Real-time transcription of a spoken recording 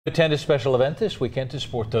Attend a special event this weekend to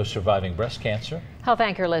support those surviving breast cancer. Health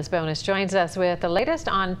anchor Liz Bonus joins us with the latest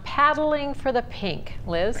on paddling for the pink.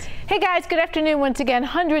 Liz? Hey guys, good afternoon once again.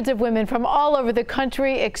 Hundreds of women from all over the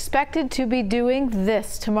country expected to be doing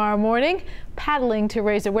this tomorrow morning, paddling to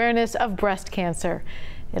raise awareness of breast cancer.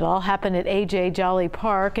 It'll all happen at A.J. Jolly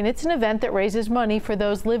Park, and it's an event that raises money for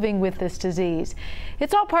those living with this disease.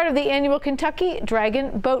 It's all part of the annual Kentucky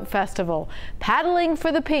Dragon Boat Festival. Paddling for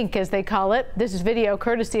the pink, as they call it. This is video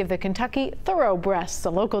courtesy of the Kentucky ThoroughBreasts, a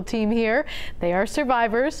local team here. They are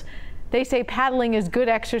survivors. They say paddling is good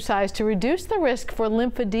exercise to reduce the risk for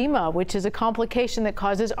lymphedema, which is a complication that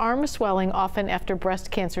causes arm swelling, often after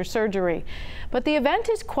breast cancer surgery. But the event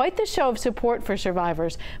is quite the show of support for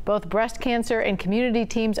survivors. Both breast cancer and community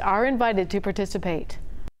teams are invited to participate.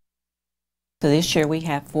 So this year we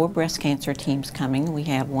have 4 breast cancer teams coming. We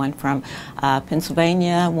have one from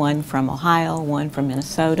Pennsylvania, one from Ohio, one from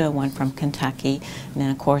Minnesota, one from Kentucky, and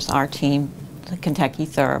then of course our team, the Kentucky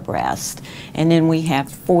ThoroughBreasts. And then we have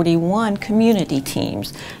 41 community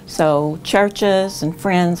teams. So churches and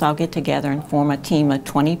friends all get together and form a team of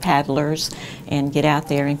 20 paddlers and get out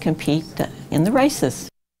there and compete in the races.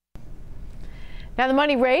 Now, the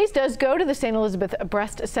money raised does go to the St. Elizabeth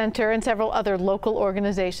Breast Center and several other local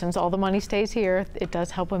organizations. All the money stays here. It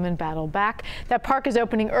does help women battle back. That park is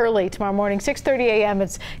opening early tomorrow morning, 6:30 a.m.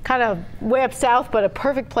 It's kind of way up south, but a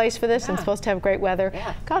perfect place for this, and supposed to have great weather.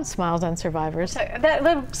 Yeah. God smiles on survivors. That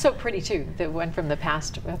looks so pretty too, the one from the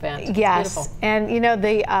past event. Yes, beautiful. And you know,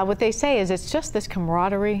 what they say is it's just this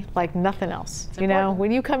camaraderie like nothing else. You know,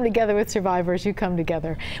 when you come together with survivors, you come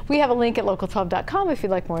together. We have a link at local12.com if you'd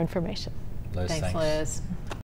like more information. Liz, thanks, Liz.